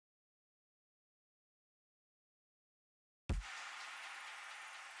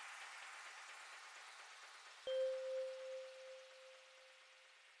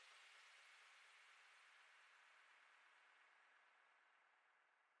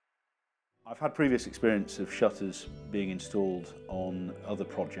I've had previous experience of shutters being installed on other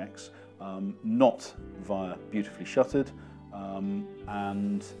projects, not via Beautifully Shuttered,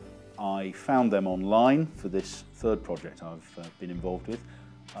 and I found them online for this third project I've been involved with.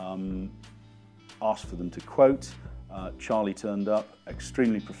 Asked for them to quote. Charlie turned up,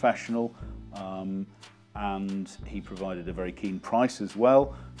 extremely professional, and he provided a very keen price as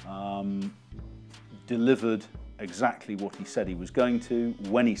well. Delivered exactly what he said he was going to,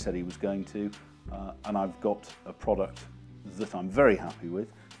 when he said he was going to, and I've got a product that I'm very happy with.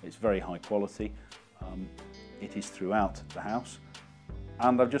 It's very high quality. It is throughout the house,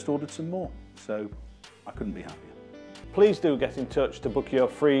 and I've just ordered some more, so I couldn't be happier. Please do get in touch to book your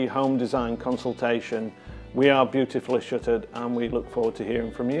free home design consultation. We are Beautifully Shuttered and we look forward to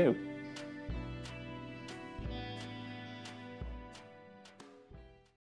hearing from you.